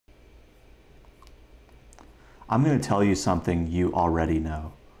I'm going to tell you something you already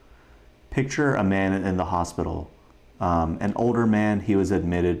know. Picture a man in the hospital. An older man, he was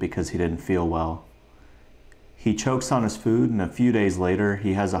admitted because he didn't feel well. He chokes on his food, and a few days later,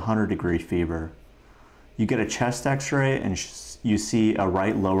 he has a 100-degree fever. You get a chest x-ray and you see a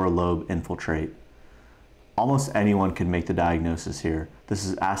right lower lobe infiltrate. Almost anyone can make the diagnosis here. This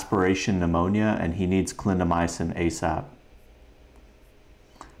is aspiration pneumonia, and he needs clindamycin ASAP.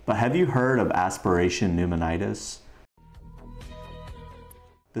 But have you heard of aspiration pneumonitis?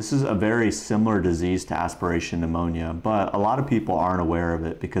 This is a very similar disease to aspiration pneumonia, but a lot of people aren't aware of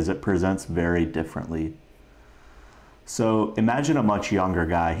it because it presents very differently. So imagine a much younger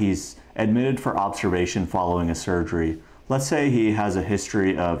guy. He's admitted for observation following a surgery. Let's say he has a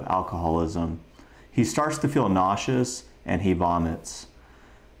history of alcoholism. He starts to feel nauseous and he vomits.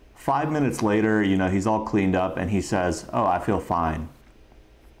 5 minutes later, he's all cleaned up and he says, "Oh, I feel fine."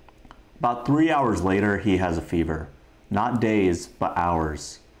 About 3 hours later, he has a fever. Not days, but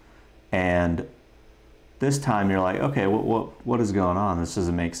hours. And this time you're like, okay, what is going on? This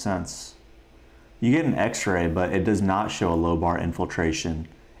doesn't make sense. You get an x-ray, but it does not show a lobar infiltration.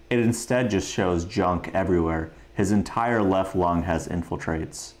 It instead just shows junk everywhere. His entire left lung has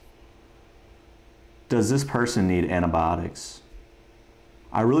infiltrates. Does this person need antibiotics?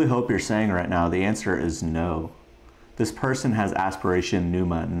 I really hope you're saying right now the answer is no. This person has aspiration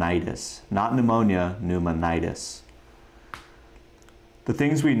pneumonitis, not pneumonia, pneumonitis. The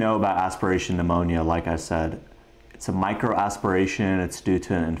things we know about aspiration pneumonia, like I said, it's a microaspiration, it's due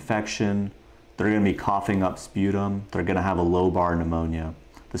to an infection, they're going to be coughing up sputum, they're going to have a lobar pneumonia.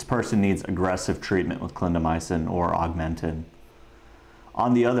 This person needs aggressive treatment with clindamycin or augmentin.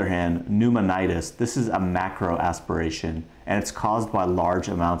 On the other hand, pneumonitis, this is a macroaspiration, and it's caused by large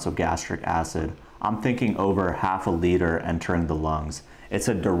amounts of gastric acid. I'm thinking over half a liter entering the lungs. It's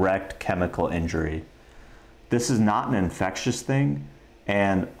a direct chemical injury. This is not an infectious thing,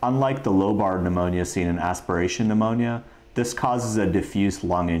 and unlike the lobar pneumonia seen in aspiration pneumonia, this causes a diffuse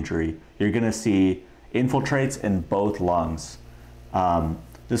lung injury. You're going to see infiltrates in both lungs.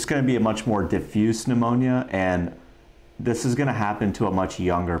 This is going to be a much more diffuse pneumonia, and this is going to happen to a much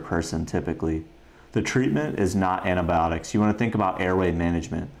younger person typically. The treatment is not antibiotics. You want to think about airway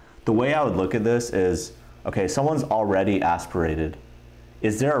management. The way I would look at this is, okay, someone's already aspirated.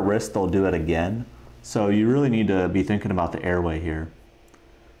 Is there a risk they'll do it again? So you really need to be thinking about the airway here.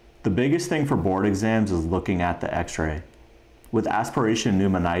 The biggest thing for board exams is looking at the x-ray. With aspiration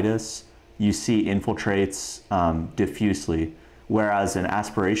pneumonitis, you see infiltrates diffusely, whereas in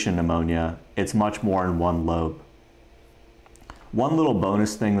aspiration pneumonia, it's much more in one lobe. One little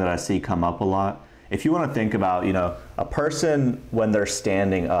bonus thing that I see come up a lot, if you want to think about, a person when they're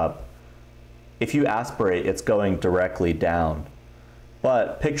standing up, if you aspirate, it's going directly down.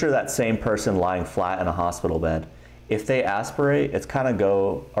 But picture that same person lying flat in a hospital bed. If they aspirate, it's kind of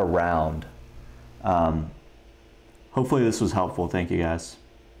go around. Hopefully this was helpful. Thank you guys.